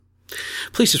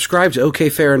Please subscribe to OK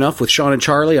Fair Enough with Sean and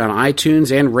Charlie on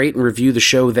iTunes and rate and review the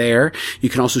show there. You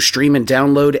can also stream and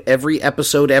download every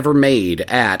episode ever made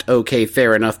at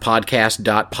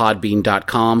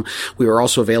okfairenoughpodcast.podbean.com. We are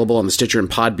also available on the Stitcher and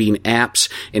Podbean apps.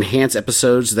 Enhanced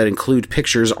episodes that include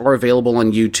pictures are available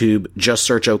on YouTube. Just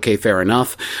search OK Fair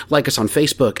Enough. Like us on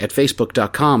Facebook at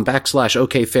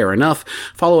facebook.com/OKFairEnough.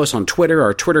 Follow us on Twitter.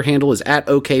 Our Twitter handle is at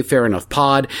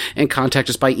OKFairEnoughPod. And contact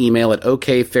us by email at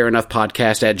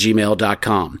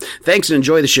okfairenoughpodcast@gmail.com. Thanks and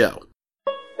enjoy the show.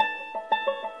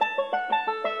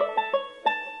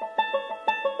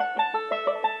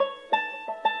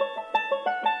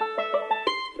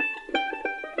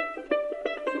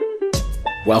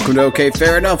 Welcome to OK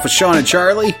Fair Enough with Sean and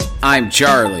Charlie. I'm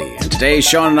Charlie, and today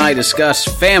Sean and I discuss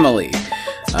family,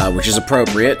 which is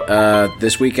appropriate.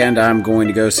 This weekend I'm going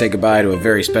to go say goodbye to a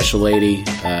very special lady,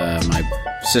 my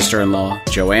sister-in-law,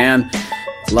 Joanne.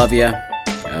 Love ya.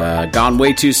 Gone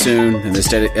way too soon, and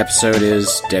this episode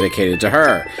is dedicated to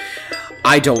her.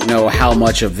 I don't know how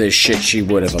much of this shit she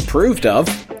would have approved of.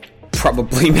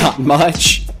 Probably not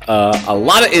much. A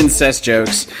lot of incest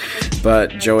jokes,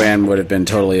 but Joanne would have been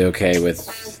totally okay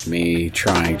with me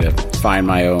trying to find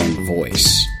my own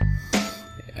voice.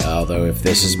 Although if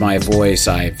this is my voice,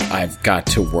 I've got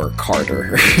to work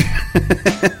harder.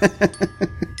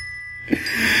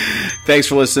 Thanks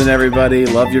for listening, everybody.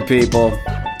 Love your people.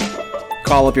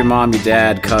 Call up your mom, your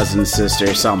dad, cousin,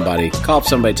 sister, somebody. Call up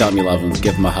somebody, tell them you love them,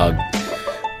 give them a hug.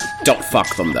 Don't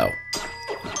fuck them, though.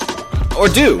 Or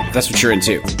do. That's what you're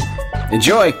into.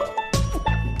 Enjoy. My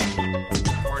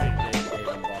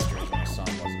son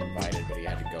wasn't invited, but he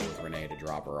had to go with Renee to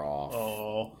drop her off.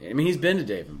 Oh. I mean, he's been to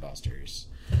Dave & Buster's,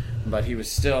 but he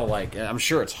was still like, I'm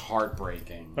sure it's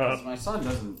heartbreaking. My son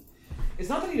doesn't. It's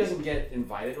not that he doesn't get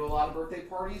invited to a lot of birthday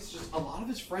parties, just a lot of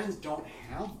his friends don't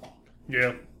have them.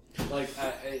 Yeah. Like,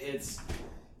 it's,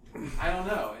 I don't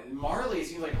know. Marley, it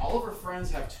seems like all of her friends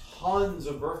have tons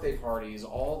of birthday parties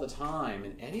all the time,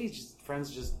 and Eddie's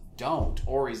friends just don't,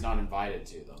 or he's not invited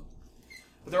to them.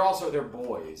 But they're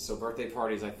boys, so birthday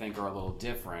parties, I think, are a little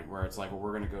different, where it's like, well,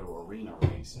 we're going to go to arena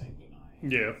racing tonight.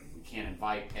 Yeah. We can't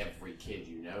invite every kid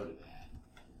you know to that.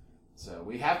 So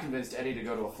we have convinced Eddie to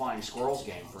go to a Flying Squirrels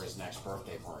game for his next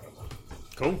birthday party.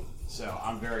 Cool. So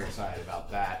I'm very excited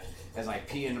about that as I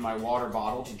pee into my water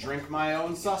bottle to drink my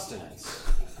own sustenance.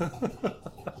 Look at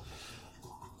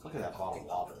that bottle of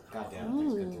water. God damn, it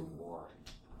tastes good through the war.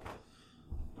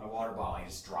 My water bottle, I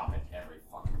just drop it every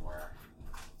fucking where.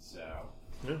 So...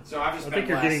 Yeah. So I've just I think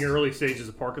you're getting early stages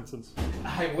of Parkinson's.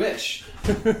 I wish.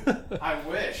 I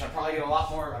wish. I probably get a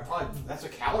lot more. That's a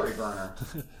calorie burner.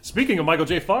 Speaking of Michael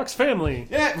J. Fox, family.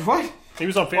 Yeah, what? He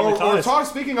was on Family Ties.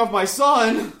 Speaking of my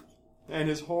son and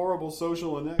his horrible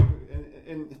social well, I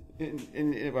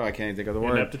can't even think of the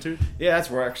word. Ineptitude? Yeah,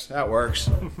 that works.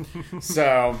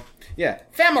 So, yeah.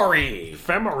 Family.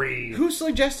 Who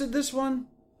suggested this one?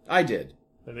 I did.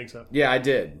 I think so. Yeah, I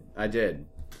did.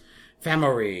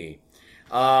 Family.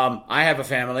 I have a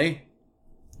family.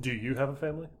 Do you have a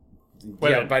family?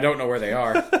 Yeah, but I don't know where they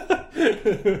are.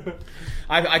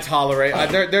 I tolerate.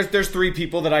 There's 3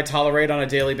 people that I tolerate on a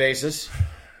daily basis.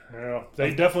 Yeah,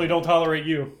 they definitely don't tolerate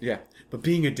you. Yeah, but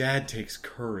being a dad takes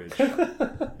courage.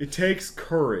 It takes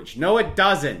courage. No, it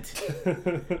doesn't.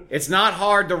 It's not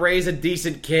hard to raise a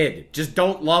decent kid. Just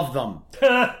don't love them.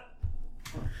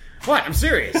 What? I'm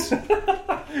serious.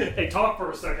 Hey, talk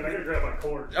for a second. I gotta grab my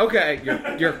cord. Okay,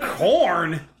 your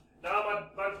corn? No,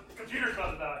 my computer's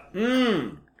about to die.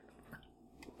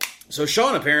 So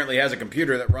Sean apparently has a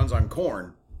computer that runs on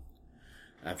corn.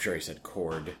 I'm sure he said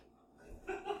cord.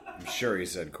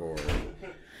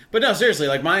 But no, seriously,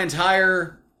 like my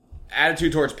entire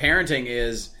attitude towards parenting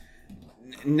is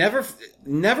never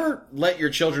let your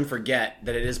children forget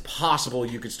that it is possible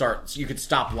you could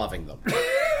stop loving them.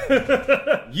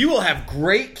 You will have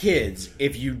great kids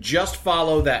if you just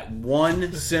follow that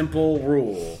one simple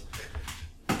rule.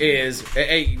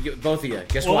 Hey, both of you,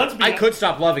 guess what? I could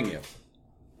stop loving you.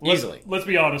 Easily. Let's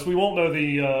be honest. We won't know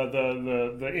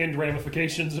the end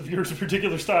ramifications of your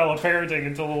particular style of parenting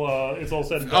until it's all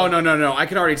said and done. Oh no! I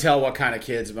can already tell what kind of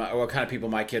people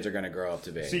my kids are going to grow up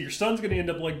to be. See, your son's going to end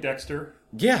up like Dexter.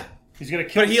 Yeah. He's going to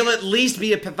kill. But he'll at least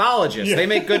be a pathologist. Yeah. They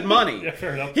make good money. Yeah,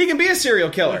 fair enough. He can be a serial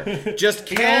killer. Just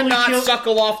cannot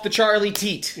suckle off the Charlie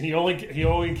teat. He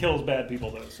only kills bad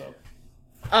people though. So.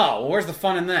 Oh, well, where's the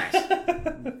fun in that?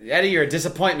 Eddie, you're a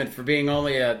disappointment for being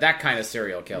only that kind of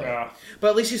serial killer. Yeah.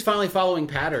 But at least he's finally following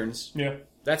patterns. Yeah.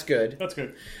 That's good. That's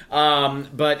good.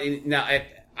 But now,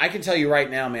 I can tell you right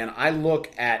now, man, I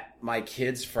look at my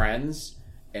kids' friends,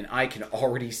 and I can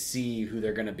already see who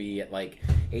they're going to be at like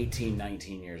 18,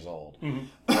 19 years old.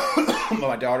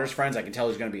 My daughter's friends, I can tell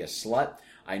who's going to be a slut.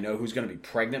 I know who's going to be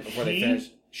pregnant before they finish.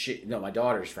 No, my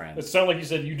daughter's friends. It sounded like you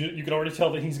said you can already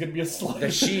tell that he's going to be a slut.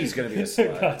 That she's going to be a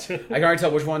slut. Gotcha. I can already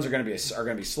tell which ones are going to be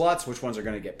sluts, which ones are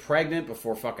going to get pregnant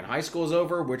before fucking high school is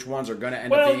over, which ones are going to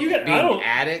end up being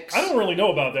addicts. I don't really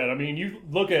know about that. I mean, you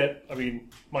look at,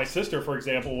 my sister, for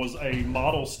example, was a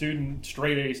model student,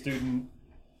 straight A student.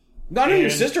 No, I knew your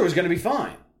sister was going to be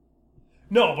fine.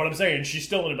 No, but I'm saying she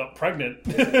still ended up pregnant.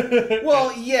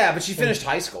 Well, yeah, but she finished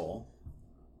high school.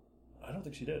 I don't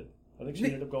think she did. I think she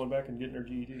ended up going back and getting her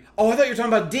GED. Oh, I thought you were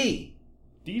talking about D.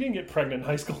 Dee didn't get pregnant in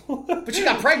high school. But she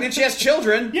got pregnant. She has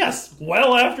children. Yes,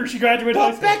 well after she graduated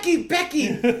high school. Becky,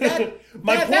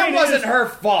 that wasn't her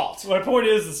fault. My point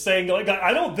is saying, like,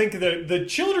 I don't think the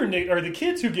children or the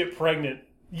kids who get pregnant,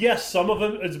 yes, some of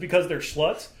them is because they're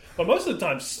sluts. But most of the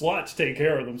time, sluts take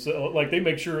care of themselves. Like, they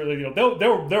make sure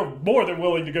that, they're more than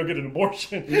willing to go get an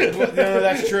abortion. No,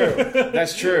 that's true.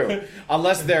 That's true.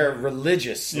 Unless they're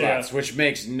religious sluts, which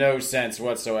makes no sense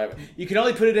whatsoever. You can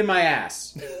only put it in my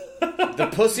ass. The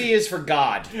pussy is for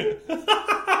God. Wait a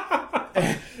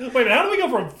minute, how do we go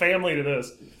from family to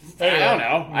this? Anyway. I don't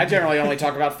know. I generally only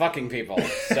talk about fucking people.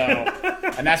 So,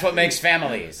 and that's what makes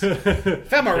families.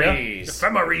 Femories.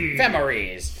 Yeah.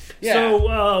 Femories. Yeah. So,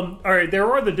 all right,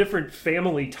 there are the different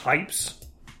family types.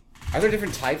 Are there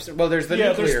different types? Well, there's the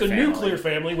nuclear family. There's the nuclear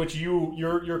family, which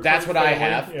you're that's what family. I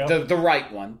have. Yeah. The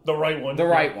right one. The right one. The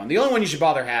right one. The only one you should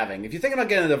bother having. If you're thinking about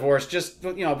getting a divorce, just,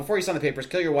 before you sign the papers,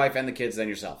 kill your wife and the kids, then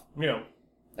yourself. Yeah.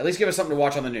 At least give us something to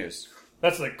watch on the news.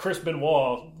 That's the Chris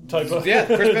Benoit type of... Yeah,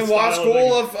 Chris Benoit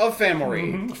school of family.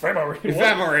 Mm-hmm. Family.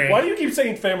 Family. Why do you keep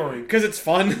saying family? Because it's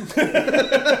fun.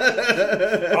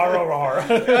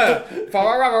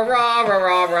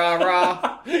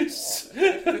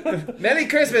 Merry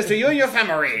Christmas to you and your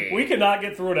family. We cannot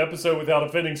get through an episode without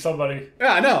offending somebody.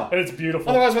 Yeah, I know. And it's beautiful.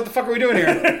 Otherwise, what the fuck are we doing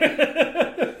here?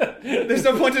 There's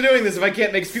no point to doing this if I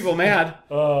can't make people mad.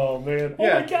 Oh, man.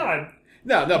 Oh, my God.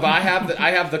 No, but I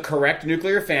have the correct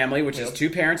nuclear family, which is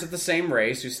two parents of the same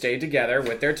race who stayed together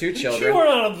with their two children. You are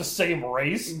not of the same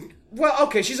race. Well,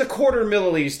 okay, she's a quarter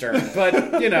Middle Eastern, but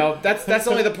that's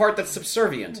only the part that's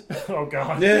subservient. Oh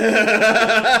God.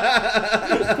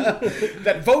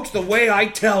 That votes the way I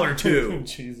tell her to.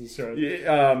 Jesus Christ.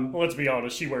 Well, let's be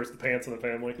honest. She wears the pants in the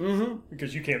family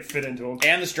because you can't fit into them.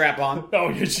 And the strap on. Oh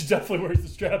yeah, she definitely wears the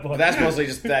strap on. But that's mostly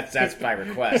just that's by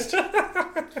request.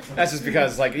 That's just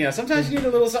because, sometimes you need a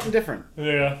little something different.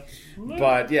 Yeah.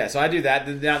 But yeah, so I do that.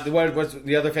 Now, what's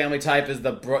the other family type? Is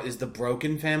the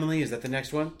broken family? Is that the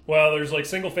next one? Well, there's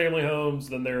single family homes.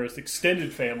 Then there's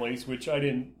extended families, which I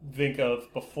didn't think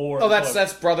of before. Oh,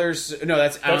 that's brothers. No,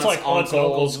 that's aunts,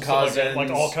 uncles, cousins, like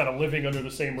all kind of living under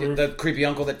the same roof. The creepy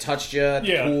uncle that touched you at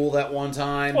the pool that one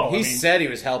time. Well, he said he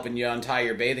was helping you untie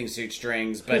your bathing suit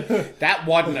strings, but that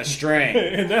wasn't a string,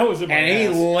 and that was in my ass. He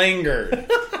lingered.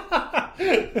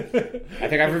 I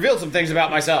think I've revealed some things about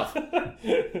myself.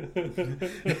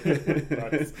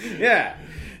 Yeah.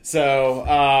 So,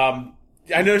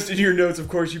 I noticed in your notes, of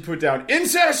course, you put down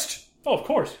incest! Oh, of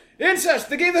course. Incest!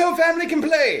 The game the whole family can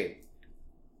play!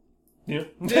 Yeah.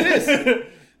 It is.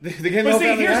 The game the whole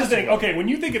family here's has the thing. to Okay, when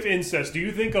you think of incest, do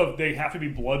you think of they have to be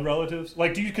blood relatives?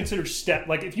 Do you consider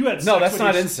if you had No, sex that's with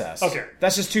not incest. Okay.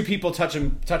 That's just two people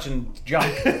touching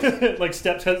junk. Like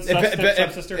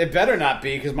stepsister? It better not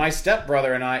be, because my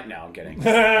stepbrother and I... No, I'm kidding.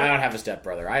 I don't have a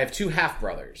stepbrother. I have two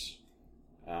half-brothers.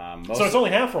 So it's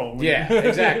only half wrong. Yeah,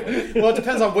 exactly. Well, it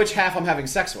depends on which half I'm having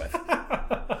sex with.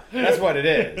 That's what it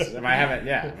is. Am I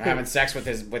having sex with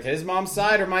his mom's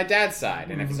side or my dad's side?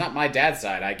 And if it's not my dad's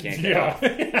side, I can't get off.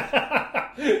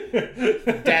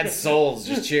 Dad's soul's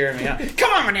just cheering me on.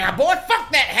 Come on now, boy.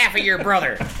 Fuck that half of your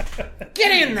brother.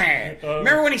 Get in there.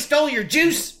 Remember when he stole your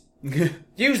juice?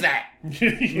 Use that.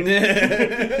 Use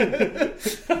that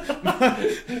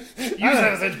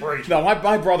as inspiration. No,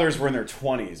 my brothers were in their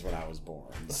 20s when I was born.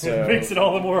 So it makes it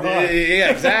all the more hot. Yeah,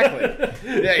 exactly.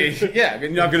 Yeah, you're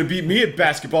not going to beat me at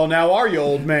basketball now, are you,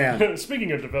 old man?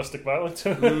 Speaking of domestic violence.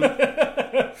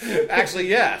 Actually,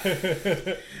 yeah.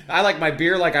 I like my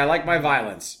beer like I like my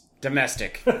violence.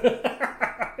 Domestic.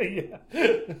 Yeah.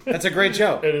 That's a great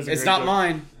joke. It's not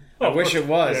mine. I wish it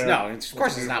was. Yeah. No, of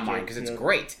course it's not mine, because it's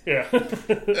great. Yeah.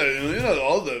 You're not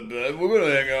all that bad. We're going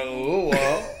to hang out a little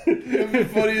while. It'll be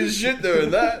funny as shit doing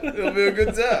that. It'll be a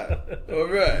good time. All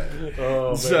right. Oh,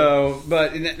 man. So,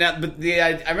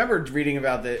 I remember reading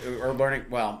about or learning,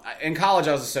 in college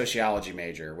I was a sociology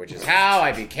major, which is how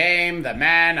I became the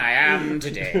man I am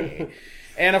today.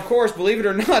 And of course, believe it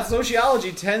or not,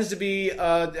 sociology tends to be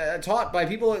taught by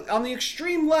people on the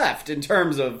extreme left in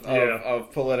terms of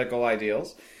political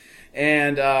ideals.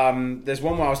 And there's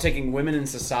one where I was taking Women in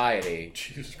Society.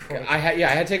 Jesus Christ. I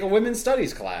had to take a women's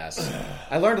studies class.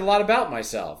 I learned a lot about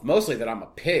myself, mostly that I'm a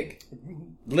pig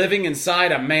living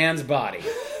inside a man's body.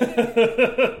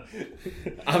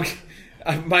 I'm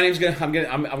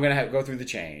gonna go through the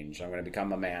change. I'm gonna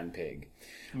become a man pig.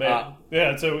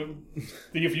 Man, so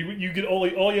if you could all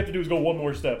you have to do is go one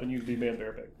more step and you'd be man,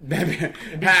 bear, pig.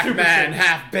 Half man,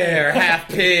 half bear, half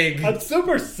pig. I'm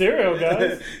super serial,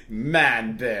 guys.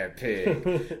 Man, bear,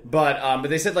 pig. But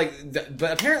they said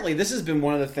but apparently this has been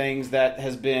one of the things that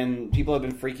people have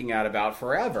been freaking out about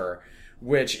forever,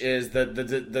 which is the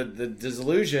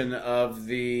dissolution of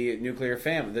the nuclear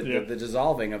family, the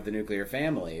dissolving of the nuclear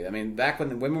family. I mean, back when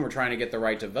the women were trying to get the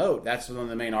right to vote, that's one of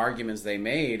the main arguments they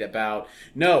made about,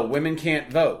 no, women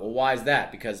can't vote. Well, why is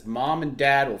that? Because mom and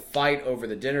dad will fight over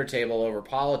the dinner table over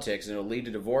politics, and it'll lead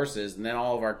to divorces, and then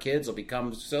all of our kids will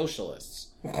become socialists.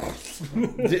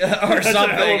 Or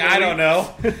something. I don't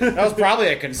know. That was probably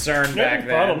a concern back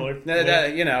then. Probably.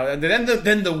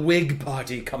 Then the Whig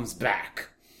Party comes back.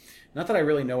 Not that I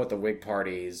really know what the Whig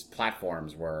Party's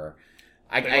platforms were.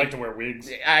 They like to wear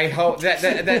wigs. I hope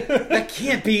that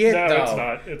can't be it. No, though. It's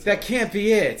not. That can't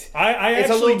be it. I it's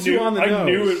actually a little too on the nose. I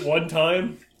knew it one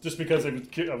time just because I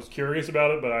was curious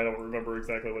about it, but I don't remember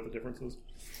exactly what the difference is.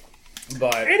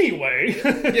 But anyway,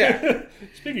 yeah.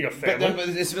 Speaking of family, but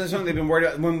it's something they've been worried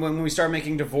about when we started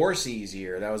making divorce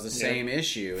easier. That was the same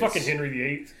issue. Fucking Henry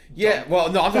VIII. Yeah, well,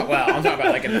 no, I'm talking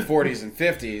about like in the 40s and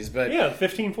 50s, but yeah, the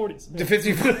 1540s. The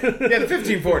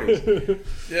 1540s.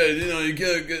 Yeah, you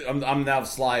can't get. I'm now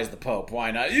Sly as the Pope.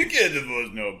 Why not? You can't divorce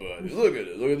nobody. Look at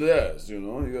it. Look at this. You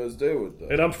gotta stay with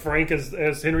that. And I'm Frank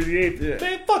as Henry VIII. Yeah.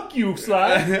 Man, fuck you,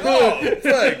 Sly. Oh,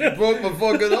 Frank, you broke my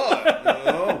fucking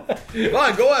heart.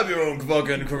 Fine, go have your own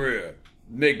fucking career.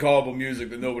 Make horrible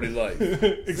music that nobody likes.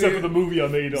 Except for the movie I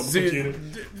made on Puccini.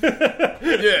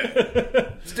 Yeah.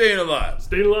 Staying Alive.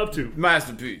 Staying Alive too.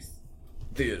 Masterpiece.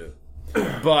 Theater.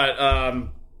 But,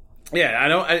 yeah, I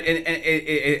don't...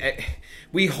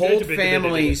 we hold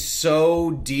family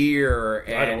so dear,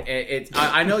 and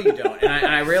I know you don't, and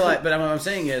I realize, but what I'm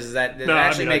saying is that it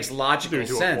actually makes logical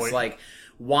sense. Like,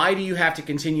 why do you have to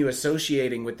continue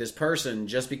associating with this person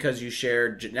just because you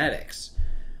share genetics?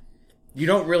 You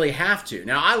don't really have to.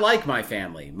 Now, I like my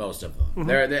family, most of them. Mm-hmm.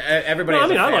 Everybody has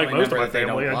a family I like most of my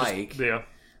family.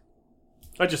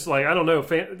 I just like, I don't know.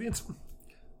 I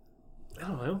don't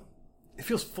know. It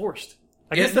feels forced.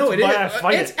 I guess that's why I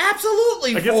fight it. It's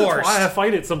absolutely forced. I guess that's why I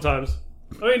fight it sometimes.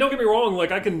 I mean, don't get me wrong.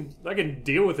 Like, I can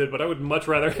deal with it, but I would much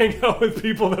rather hang out with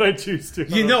people that I choose to.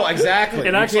 You know, exactly.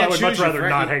 And actually, I would much rather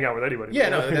not hang out with anybody. Yeah,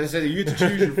 no, they said you get to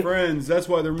choose your friends. That's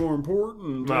why they're more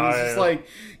important. It's just like,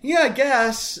 yeah, I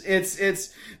guess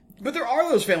it's. But there are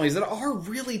those families that are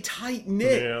really tight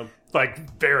knit. Yeah,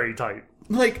 like very tight.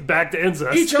 Like back to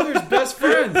incest. Each other's best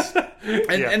friends,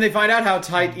 and they find out how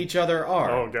tight each other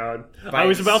are. Oh God! I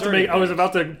was about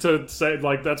to say,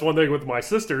 like, that's one thing with my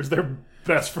sisters. They're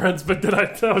best friends, but then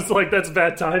I was like, that's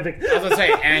bad timing. I was gonna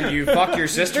say, and you fuck your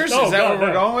sisters? Is that where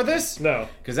we're going with this? No,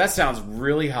 because that sounds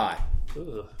really hot.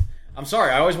 Ugh. I'm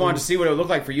sorry. I always wanted to see what it would look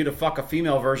like for you to fuck a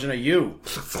female version of you.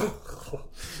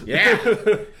 Yeah,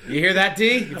 you hear that,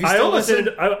 D? If you still listen,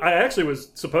 I actually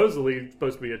was supposedly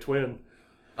supposed to be a twin.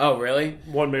 Oh, really?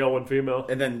 One male, one female.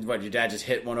 And then, what, your dad just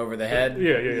hit one over the head?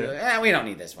 Yeah. We don't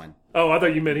need this one. Oh, I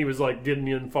thought you meant he was, like, getting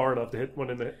in far enough to hit one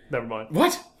in the head. Never mind.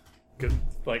 What?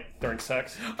 Like, during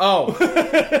sex. Oh.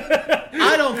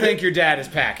 I don't think your dad is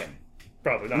packing.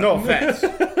 Probably not. No offense.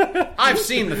 I've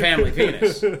seen the family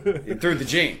penis through the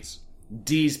genes.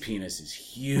 D's penis is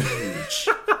huge.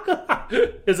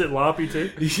 Is it loppy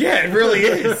too? Yeah, it really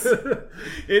is.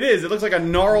 It is. It looks like a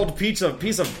gnarled piece of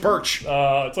birch.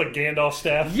 It's like Gandalf's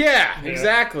staff. Yeah,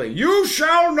 exactly. You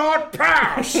shall not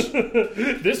pass.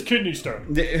 This kidney stone.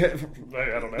 I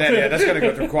don't know. Yeah, that's going to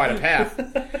go through quite a path.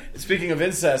 Speaking of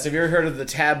incest, have you ever heard of the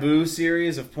Taboo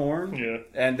series of porn? Yeah.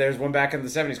 And there's one back in the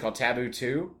 70s called Taboo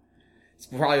 2. It's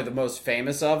probably the most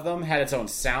famous of them. Had its own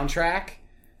soundtrack.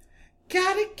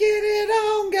 Gotta get it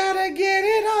on, gotta get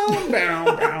it on.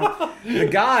 Bow, bow. The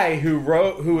guy who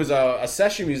was a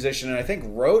session musician and I think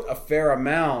wrote a fair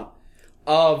amount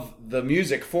of the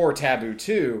music for Taboo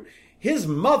 2, his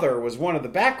mother was one of the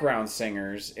background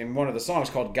singers in one of the songs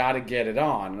called Gotta Get It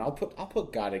On. And I'll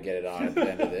put Gotta Get It On at the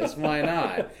end of this. Why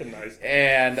not? Nice.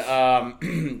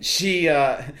 And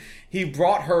he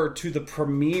brought her to the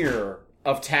premiere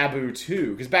of Taboo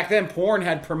 2. Because back then porn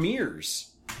had premieres.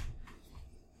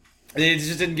 It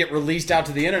just didn't get released out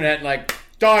to the internet like,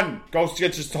 Done. Go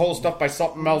get your whole stuff by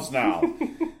something else now.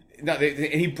 No,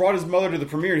 and he brought his mother to the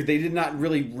premiere. They did not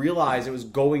really realize it was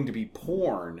going to be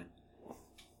porn.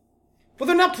 Well,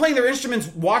 they're not playing their instruments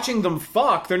watching them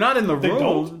fuck. They're not in the room.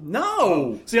 Don't?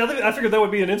 No. See, I figured that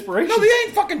would be an inspiration. No, they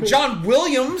ain't fucking John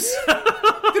Williams.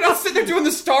 They're not sitting there doing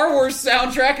the Star Wars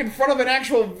soundtrack in front of an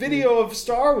actual video of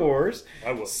Star Wars.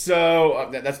 I will. So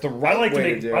that's the right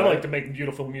way to do it. I like to make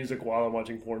beautiful music while I'm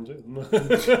watching porn too.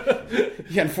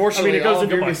 Yeah, unfortunately, it goes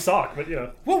into my sock, but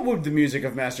yeah. What would the music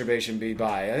of masturbation be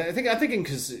by? I'm thinking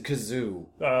kazoo.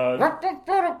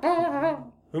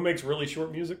 Who makes really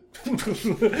short music?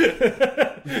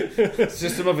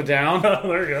 System of a Down.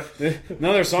 There you go.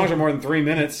 None of their songs are more than 3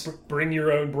 minutes. Bring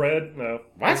Your Own Bread? No.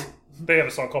 What? They have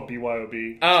a song called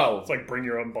BYOB. Oh. It's like Bring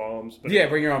Your Own Bombs. But Yeah,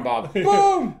 Bring Your Own Bob.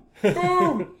 Boom!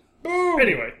 Boom! Boom!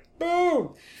 Anyway.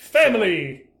 Boom!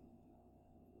 Family!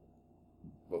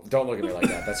 Well, don't look at me like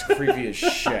that. That's creepy as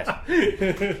shit.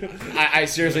 I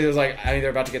seriously was like, I'm either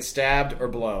about to get stabbed or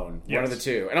blown. Yes. One of the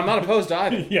two. And I'm not opposed to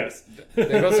either. Yes.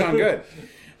 They both sound good.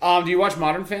 Do you watch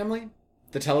Modern Family?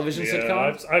 The television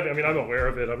sitcom? I'm aware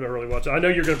of it. I've never really watched it. I know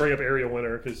you're going to bring up Ariel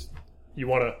Winter because you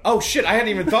want to... Oh, shit. I hadn't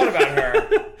even thought about her.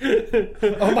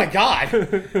 Oh, my God.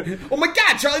 Oh, my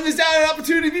God. Charlie missed out on an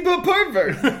opportunity to be a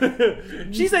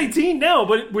pervert. She's 18 now,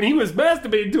 but when he was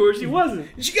masturbating to her, she wasn't.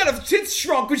 She got her tits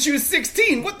shrunk when she was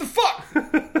 16. What the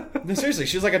fuck? No, seriously.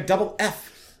 She was like a double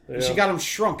F. Yeah. And she got them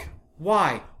shrunk.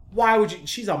 Why? Why would you?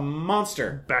 She's a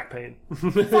monster. Back pain.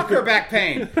 Fuck her back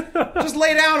pain. Just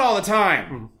lay down all the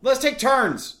time. Let's take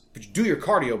turns. But you do your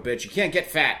cardio, bitch. You can't get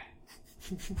fat.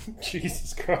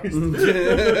 Jesus Christ.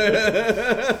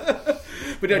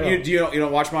 But you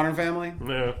don't watch Modern Family?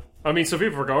 Yeah. I mean, Sofia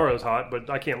Vergara is hot, but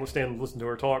I can't stand and listen to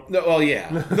her talk. No, well,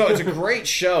 yeah. No, it's a great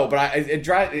show, but it's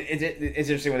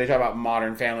interesting when they talk about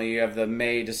Modern Family. You have the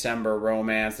May-December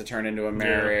romance that turned into a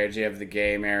marriage. You have the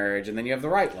gay marriage, and then you have the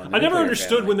right one. I never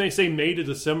understood when they say May to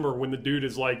December when the dude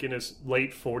is like in his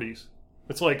late 40s.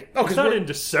 It's like, it's not in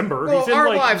December. Well, he's in our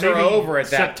like lives are over at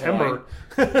that September.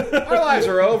 point. Our lives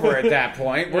are over at that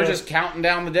point. We're just counting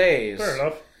down the days. Fair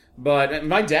enough. But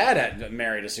my dad had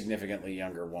married a significantly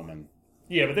younger woman.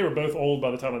 Yeah, but they were both old by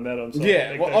the time I met them. So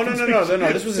yeah. Well,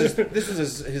 no. This was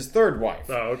his third wife.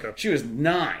 Oh, okay. She was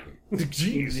 9.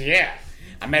 Jeez. Yeah.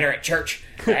 I met her at church.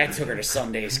 I took her to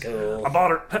Sunday school. I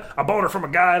bought her from a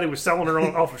guy that was selling her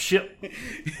off of shit.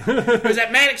 It was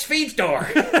at Maddox Feed Store.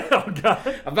 Oh,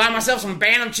 God. I bought myself some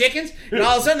Bantam chickens, and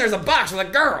all of a sudden there's a box with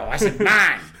a girl. I said,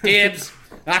 mine. Dibs.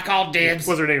 I called dibs.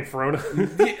 Was her name Frona?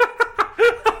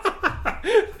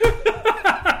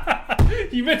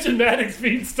 You mentioned Maddox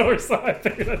Feed Store, so I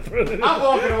figured I'd throw that in. I'm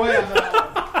walking away on that one.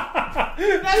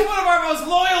 That's one of our most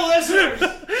loyal listeners.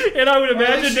 And I would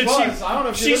imagine that I don't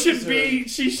know if she should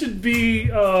be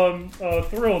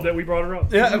thrilled that we brought her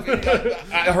up. Yeah,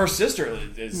 her sister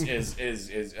is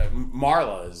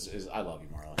Marla is I love you,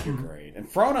 Marla. You're great. And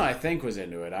Frona, I think, was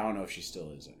into it. I don't know if she still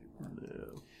is anymore.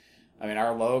 Yeah. I mean,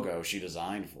 our logo she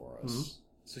designed for us. Mm-hmm.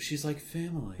 So she's like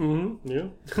family. Mm-hmm.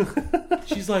 Yeah.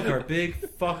 She's like our big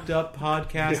fucked up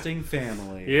podcasting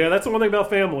family. Yeah, that's the one thing about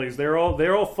families. They're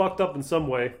all fucked up in some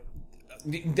way.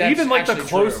 That's even like the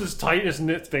closest, tightest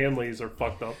knit families are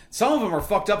fucked up. Some of them are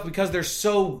fucked up because they're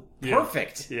so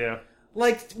perfect. Yeah.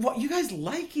 Like, what? You guys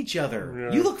like each other.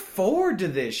 Yeah. You look forward to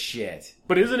this shit.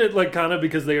 But isn't it like kind of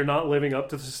because they are not living up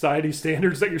to society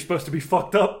standards that you're supposed to be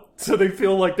fucked up? So they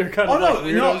feel like they're kind of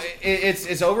no.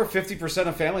 It's over 50%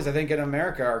 of families, I think, in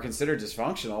America are considered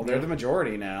dysfunctional. They're the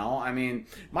majority now. I mean,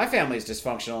 my family is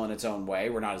dysfunctional in its own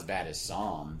way. We're not as bad as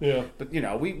some. Yeah. But, we're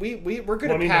good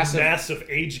at passive... the massive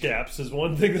age gaps is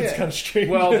one thing that's kind of strange.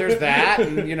 Well, there's that.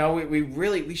 And,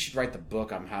 we should write the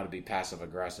book on how to be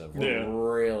passive-aggressive.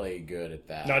 We're really good at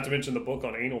that. Not to mention the book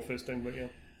on anal fisting, but yeah.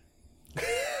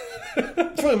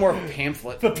 It's really more of a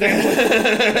pamphlet. You don't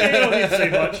need to say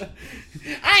much.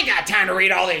 I ain't got time to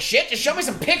read all this shit. Just show me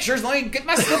some pictures and let me get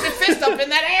my stupid fist up in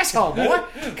that asshole, boy.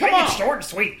 Come on. Short and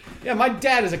sweet. Yeah, my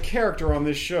dad is a character on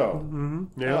this show.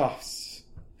 Mm-hmm. Yeah.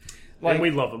 Oh, and we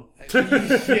love him.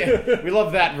 Yeah, we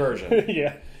love that version.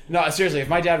 Yeah. No, seriously, if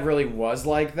my dad really was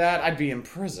like that, I'd be in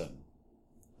prison.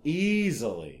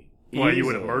 Easily. Why, you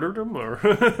would have murdered him, or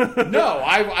no?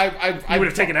 I would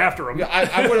have taken after him.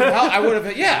 I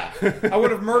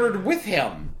would have murdered with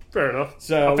him. Fair enough.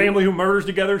 So a family who murders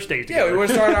together stays together. Yeah, we would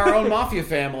have started our own mafia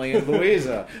family in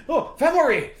Louisa. Oh,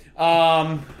 family.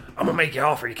 I'm gonna make you an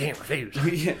offer you can't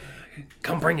refuse.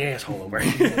 Come bring your asshole over.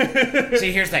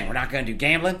 See, here's the thing. We're not going to do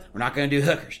gambling. We're not going to do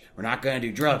hookers. We're not going to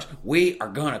do drugs. We are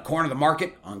going to corner the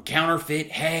market on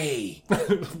counterfeit hay. What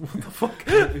the fuck?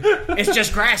 It's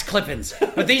just grass clippings.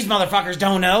 But these motherfuckers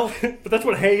don't know. But that's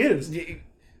what hay is.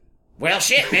 Well,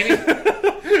 shit, maybe.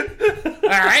 All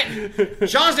right.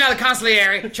 Sean's now the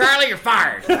consigliere. Charlie, you're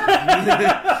fired.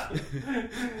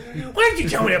 Why did you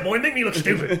tell me that, boy? It made me look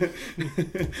stupid.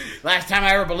 Last time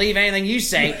I ever believe anything you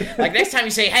say, like next time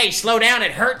you say, hey, slow down,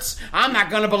 it hurts, I'm not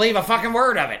going to believe a fucking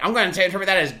word of it. I'm going to interpret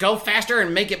that as go faster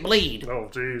and make it bleed. Oh,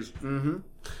 jeez. Mm-hmm.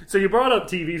 So you brought up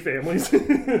TV families.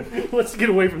 Let's get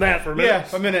away from that for a minute.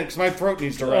 Yeah, a minute, because my throat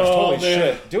needs to rest. Oh, Holy man.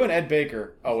 shit. Do an Ed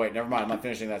Baker. Oh, wait, never mind. I'm not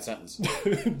finishing that sentence.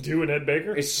 Do an Ed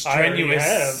Baker? It's strenuous. I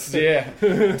have. Yeah.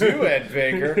 Do Ed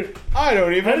Baker. I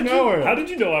don't even know him. How did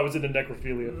you know I was into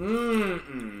necrophilia?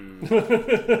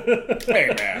 Hey,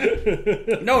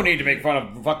 man. No need to make fun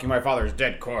of fucking my father's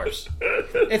dead corpse.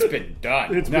 It's been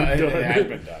done. It has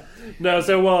been done. No,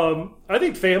 so I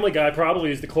think Family Guy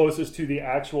probably is the closest to the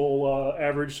actual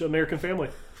average American family.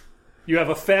 You have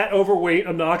a fat, overweight,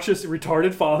 obnoxious,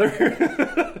 retarded father.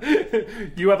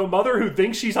 You have a mother who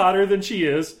thinks she's hotter than she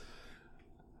is.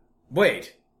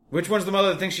 Wait. Which one's the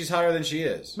mother that thinks she's hotter than she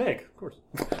is? Meg, of course.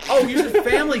 Oh, you said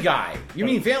Family Guy. You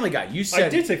mean Family Guy. You said... I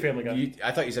did say Family Guy.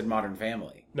 I thought you said Modern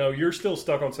Family. No, you're still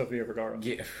stuck on Sofia Vergara.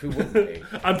 Yeah, who wouldn't be?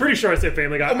 I'm pretty sure I said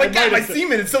Family Guy. Oh my god, my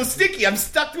semen, it's so sticky. I'm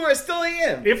stuck to where I still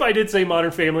am. If I did say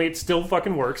Modern Family, it still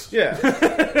fucking works. Yeah.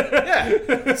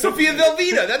 Yeah. Sofia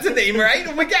Velveeta, that's a name, right?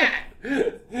 Oh my god.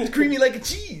 It's creamy like a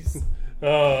cheese.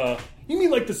 You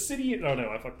mean like the city? Oh no,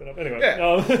 I fucked that up. Anyway,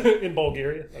 Yeah. In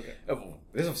Bulgaria. Okay. Oh,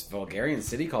 there's a Bulgarian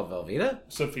city called Velveeta?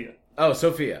 Sofia. Oh,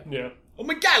 Sofia. Yeah. Oh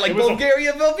my god, like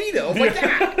Bulgaria Velveeta. Oh my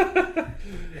god.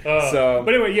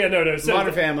 But anyway, yeah, no. So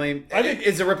Modern Family. I think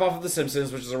it's a ripoff of The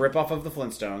Simpsons, which is a ripoff of The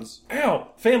Flintstones. Ow,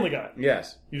 Family Guy.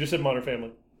 Yes. You just said Modern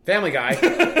Family. Family Guy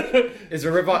is a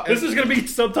ripoff. This is going to be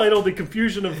subtitled "The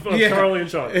Confusion of Charlie and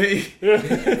Sean."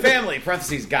 Family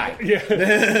parentheses guy.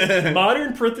 Yeah.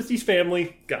 Modern parentheses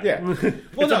Family Guy. Yeah. Well,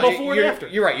 It's no, a before and after.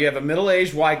 You're right. You have a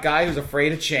middle-aged white guy who's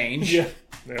afraid of change. Yeah.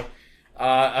 Yeah.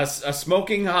 A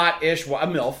smoking hot-ish, a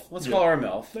MILF. Let's call her a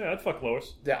MILF. Yeah, I'd fuck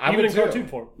Lois. Yeah, I even would in too. cartoon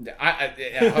form. Yeah,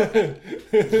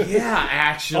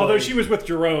 actually. Although she was with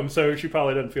Jerome, so she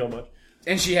probably doesn't feel much.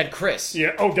 And she had Chris.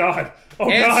 Yeah. Oh God. Oh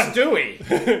And God.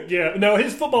 Stewie. Yeah. No,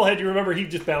 his football head. You remember he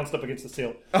just bounced up against the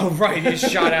ceiling. Oh right, he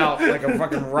shot out like a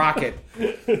fucking rocket.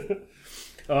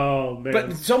 Oh man.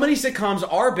 But so many sitcoms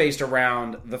are based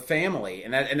around the family,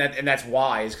 and that's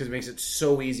why is because it makes it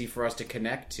so easy for us to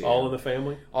connect to. All in the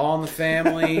Family. All in the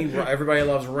Family. Everybody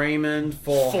Loves Raymond.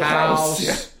 Full House.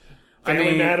 Yeah.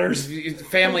 Family Matters.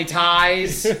 Family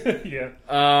Ties. Yeah.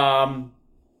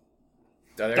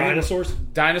 Dinosaurs.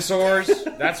 Dinosaurs.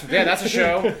 That's a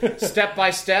show. Step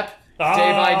by Step. Day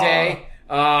by Day.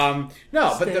 No,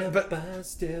 but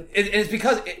it's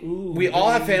because we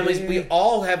all have families. We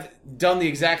all have done the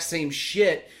exact same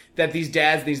shit that these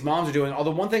dads and these moms are doing. Although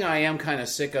one thing I am kind of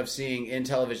sick of seeing in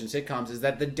television sitcoms is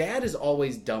that the dad is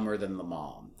always dumber than the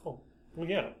mom. Oh, well,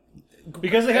 yeah,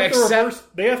 because they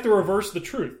have to reverse the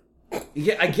truth.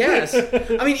 Yeah, I guess.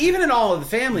 I mean, even in All of the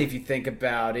Family, if you think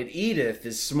about it, Edith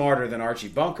is smarter than Archie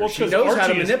Bunker. She knows how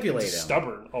to manipulate him.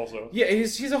 Stubborn, also. Yeah,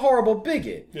 he's a horrible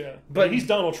bigot. Yeah, but he's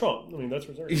Donald Trump. I mean, that's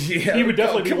for certain. Yeah, he would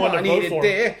definitely be one to vote for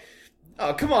him.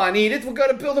 Oh, come on, Edith. We're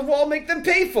going to build a wall, make them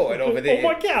pay for it over there. Oh,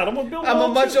 my God. I'm going to build a wall, I'm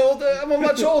a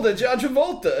much older John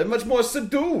Travolta and much more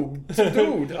subdued.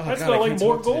 Oh, that's not like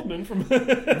Mort Goldman from...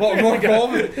 Mort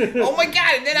Goldman. Oh, my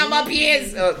God. And then I'm up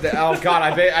here. Oh, God.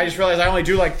 I just realized I only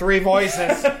do like 3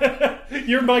 voices.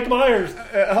 You're Mike Myers.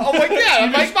 Oh, my God.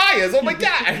 I'm Mike Myers. Oh, my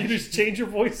God. You just change your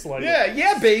voice slightly.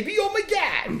 Yeah, baby. Oh, my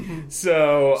God.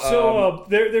 So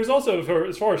there's also,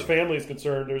 as far as family is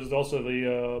concerned, there's also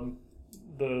the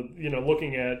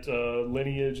looking at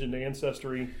lineage and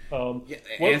ancestry.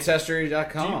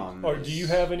 Ancestry.com. Do you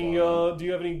have any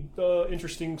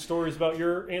interesting stories about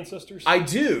your ancestors? I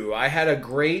do. I had a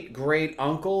great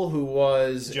uncle who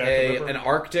was an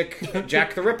Arctic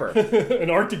Jack the Ripper.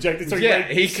 An Arctic Jack. So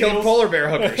he killed polar bear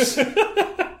hookers.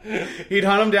 He'd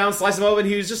hunt them down, slice them open,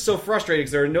 and he was just so frustrated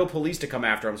because there were no police to come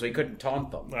after him, so he couldn't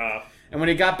taunt them. And when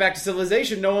he got back to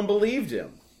civilization, no one believed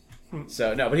him.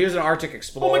 So, no, but he was an Arctic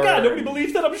explorer. Oh my God, nobody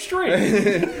believes that I'm straight.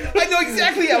 I know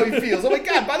exactly how he feels. Oh my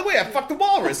God, by the way, I fucked a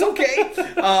walrus. Okay.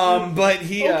 But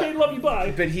he... okay, love you,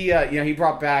 bye. But he, he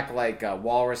brought back, like,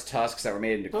 walrus tusks that were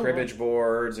made into cribbage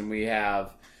boards, and we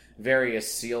have various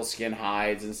sealskin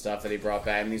hides and stuff that he brought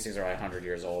back. And these things are like 100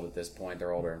 years old at this point.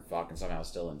 They're older and fucking somehow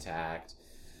still intact.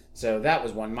 So that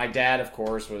was one. My dad, of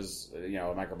course, was, a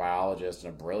microbiologist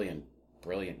and a brilliant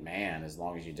man, as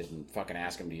long as you didn't fucking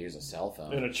ask him to use a cell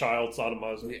phone. And a child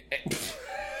sodomizer.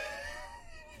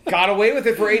 Got away with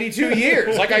it for 82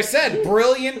 years. Like I said,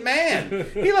 brilliant man.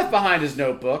 He left behind his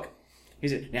notebook. He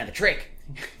said, now the trick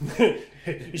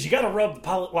is you got to rub the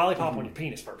lollipop on your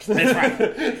penis first. That's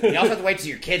right. You also have to wait till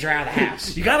your kids are out of the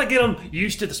house. You got to get them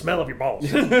used to the smell of your balls.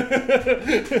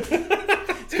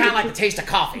 It's kind of like the taste of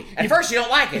coffee. At first you don't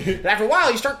like it, but after a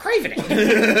while you start craving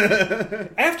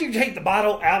it. After you take the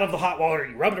bottle out of the hot water,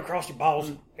 you rub it across your balls,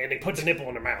 and they put the nipple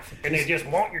in their mouth, and they just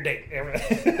want your dick.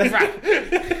 That's right.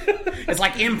 It's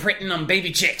like imprinting on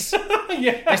baby chicks.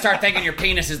 Yeah. They start thinking your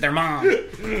penis is their mom.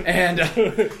 And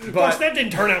Of course, that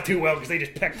didn't turn out too well because they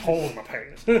just pecked holes in my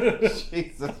penis.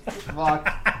 Jesus fuck.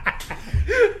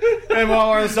 And while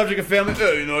we're on the subject of family,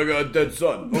 hey, I got a dead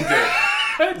son. Okay.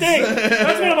 Dang,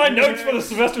 that's one of my notes for the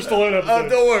Sylvester Stallone episode.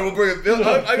 Don't worry, we'll bring it.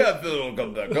 I got a feeling it'll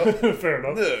come back up. Fair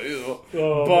enough. Yeah,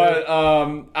 Oh, but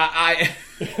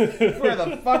where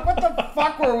the fuck? What the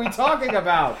fuck were we talking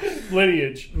about?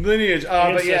 Lineage. But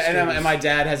yeah, and Ancestors. my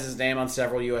dad has his name on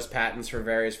several U.S. patents for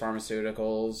various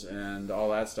pharmaceuticals and all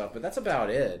that stuff. But that's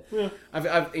about it. Yeah. I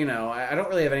don't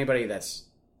really have anybody that's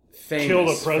famous. Killed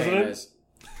a president? Famous.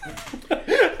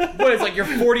 What, it's like your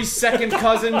 42nd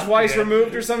cousin twice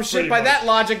removed or some shit? Pretty By much. that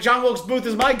logic, John Wilkes Booth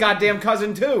is my goddamn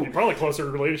cousin too. You're probably closer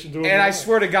relation to him. And I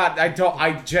swear to God, I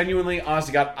genuinely,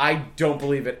 honestly, God, I don't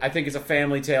believe it. I think it's a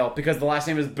family tale because the last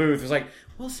name is Booth. It's like,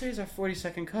 we'll say he's our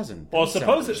 42nd cousin. Well, Doesn't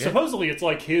sound legit. supposedly it's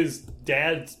like his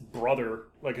dad's brother,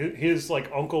 like his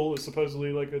like uncle is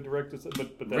supposedly like a direct.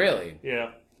 But that, Really?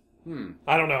 Yeah.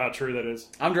 I don't know how true that is.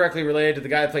 I'm directly related to the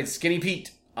guy that played Skinny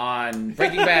Pete on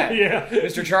Breaking Bad. Yeah.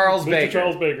 Mr. Charles Baker. Mr.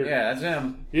 Charles Baker. Yeah, that's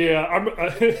him. Yeah,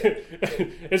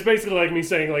 it's basically like me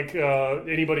saying like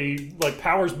anybody like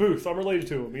Powers Booth. I'm related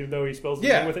to him, even though he spells his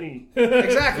name with an E.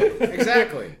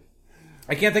 Exactly.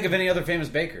 I can't think of any other famous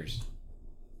bakers.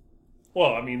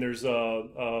 Well, I mean, there's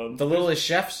The Littlest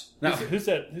Chefs? No. who's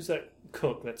that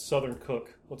cook? That Southern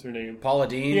cook? What's her name? Paula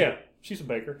Deen? Yeah, she's a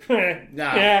baker.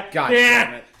 No. Yeah. God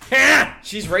damn it.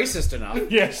 She's racist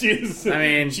enough. Yeah, she is. I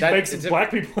mean, she that- bakes it's a-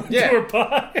 black people into Yeah. her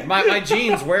pie. My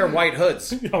genes wear white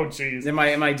hoods. Oh, jeez. In my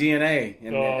DNA.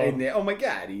 Oh my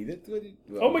God.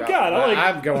 Oh my God, I like-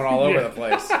 I'm going all over Yeah. the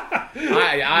place.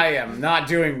 I am not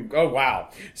doing. Oh wow.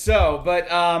 So, but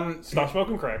Stop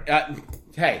smoking crack.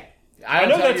 hey, I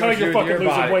know that's how what you you're do with fucking your losing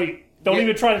body. weight. Don't Yeah.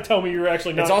 even try to tell me you're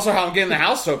actually not. It's also how I'm getting the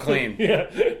house so clean, yeah.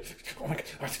 Oh my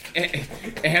God.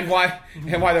 and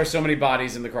why there's so many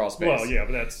bodies in the crawl space. Well, yeah,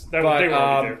 but they were But,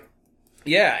 already there.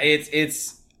 Yeah,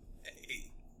 it's.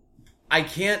 I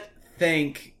can't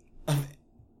think of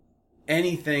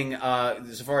anything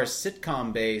as far as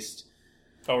sitcom based.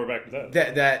 Oh, we're back to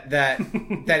that.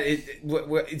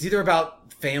 It's either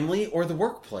about family or the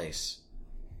workplace.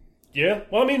 Yeah,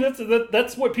 well, I mean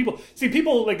that's what people see.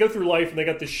 People they go through life and they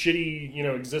got this shitty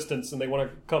existence and they want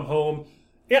to come home.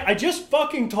 Yeah, I just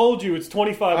fucking told you it's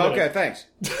 25 minutes. Okay, thanks.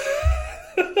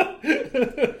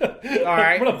 All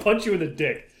right, I'm gonna punch you in the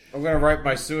dick. I'm gonna write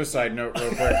my suicide note real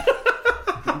quick.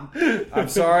 I'm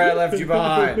sorry I left you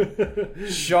behind.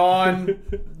 Sean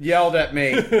yelled at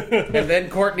me, and then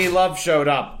Courtney Love showed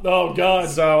up. Oh God!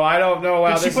 So I don't know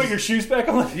how Did she put your shoes back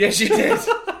on? Yeah, she did.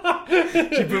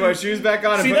 She put my shoes back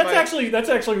on. See, and put that's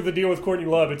actually the deal with Courtney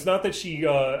Love. It's not that she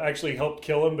actually helped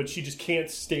kill him, but she just can't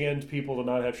stand people to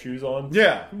not have shoes on.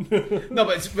 Yeah. No,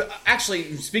 but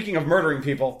actually, speaking of murdering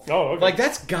people, okay. like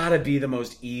that's gotta be the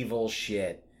most evil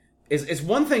shit. It's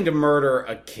one thing to murder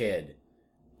a kid.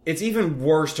 It's even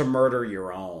worse to murder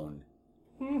your own.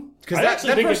 Because I that actually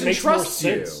think it person makes more trusts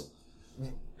you. sense.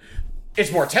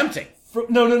 It's more tempting.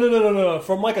 No.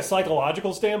 From like a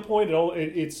psychological standpoint,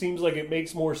 it seems like it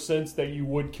makes more sense that you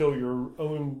would kill your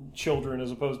own children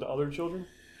as opposed to other children.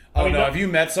 Oh no! Have you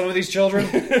met some of these children?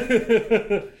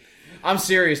 I'm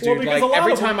serious, dude. Well, because like a lot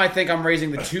every of them- time I think I'm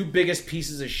raising the two biggest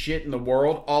pieces of shit in the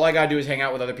world, all I gotta do is hang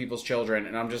out with other people's children,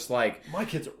 and I'm just like, My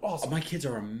kids are awesome. my kids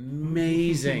are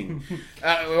amazing.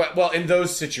 Well, in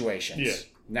those situations. Yeah.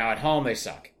 Now at home they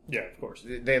suck. Yeah, of course.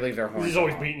 They leave their horns. He's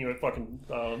always on. beating you at fucking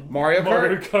Mario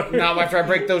Kart. Not after I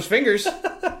break those fingers.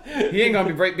 He ain't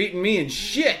gonna be beating me in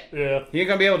shit. Yeah. He ain't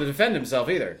gonna be able to defend himself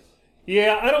either.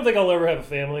 Yeah, I don't think I'll ever have a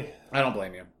family. I don't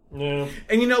blame you. Yeah.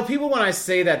 And people, when I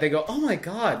say that, they go, "Oh my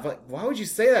God, like, why would you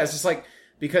say that?" It's just like,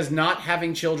 because not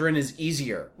having children is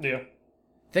easier. Yeah.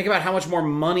 Think about how much more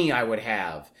money I would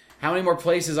have, how many more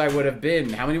places I would have been,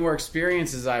 how many more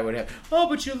experiences I would have. Oh,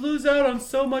 but you lose out on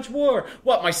so much more.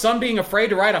 What, my son being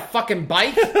afraid to ride a fucking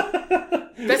bike?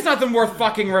 That's nothing worth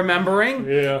fucking remembering.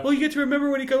 Yeah. Well, you get to remember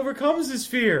when he overcomes his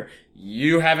fear.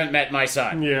 You haven't met my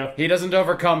son. Yeah. He doesn't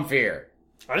overcome fear.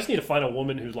 I just need to find a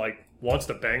woman who's like wants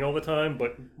to bang all the time,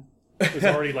 but is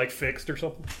already like fixed or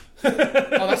something. Oh,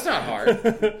 that's not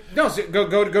hard. No, so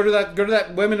go to that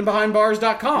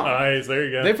womenbehindbars.com. Nice, there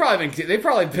you go. They've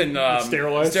probably been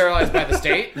sterilized by the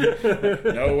state.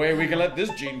 No way we can let this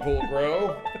gene pool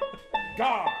grow.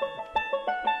 God.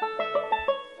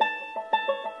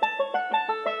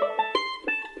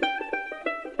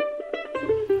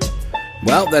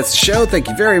 Well, that's the show. Thank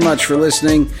you very much for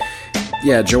listening.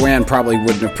 Yeah, Joanne probably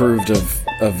wouldn't have approved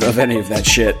of any of that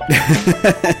shit.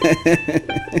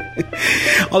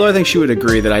 Although I think she would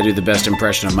agree that I do the best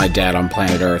impression of my dad on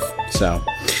planet Earth. So,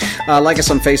 like us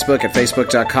on Facebook at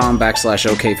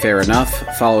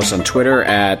facebook.com/OKFairEnough. Follow us on Twitter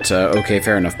at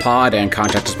OKFairEnoughPod and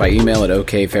contact us by email at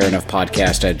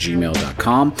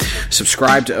OKFairEnoughPodcast@gmail.com.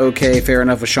 Subscribe to OK Fair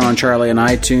Enough with Sean and Charlie on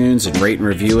iTunes and rate and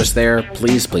review us there.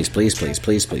 Please, please, please, please,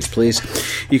 please, please, please.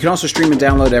 You can also stream and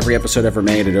download every episode ever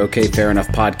made at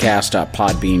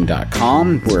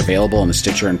OKFairEnoughPodcast.podbean.com. We're available on the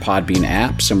Stitcher and Podbean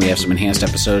apps, and we have some enhanced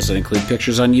episodes that include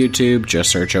pictures on YouTube. Just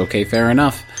search OK Fair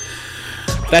Enough.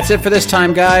 That's it for this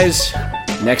time, guys.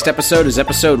 Next episode is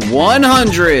episode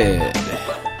 100.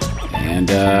 And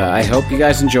I hope you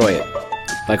guys enjoy it.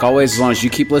 Like always, as long as you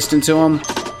keep listening to them,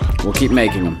 we'll keep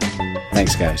making them.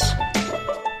 Thanks, guys.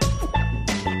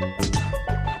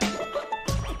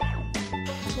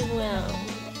 Well,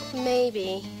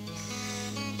 maybe.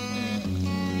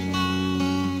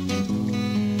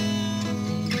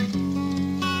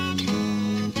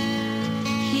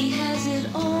 He has it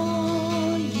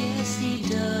all, yes he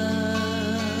does.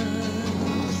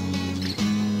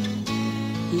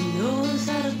 He knows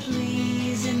how to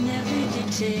please in every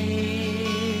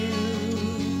detail.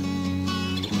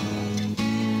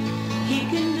 He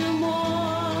can do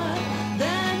more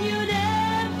than you'd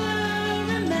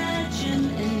ever imagine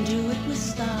and do it with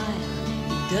style.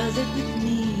 He does it with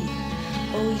me,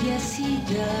 oh yes he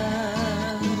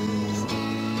does.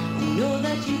 I know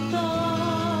that you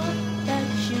thought that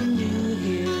you knew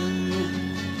him.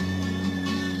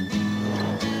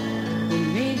 Well,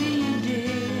 maybe you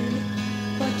did,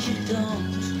 but you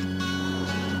don't.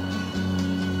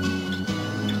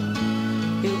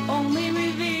 He'll only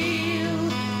reveal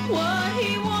what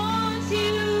he wants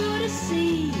you to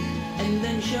see and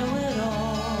then show it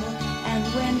all. And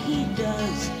when he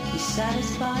does, he's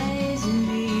satisfied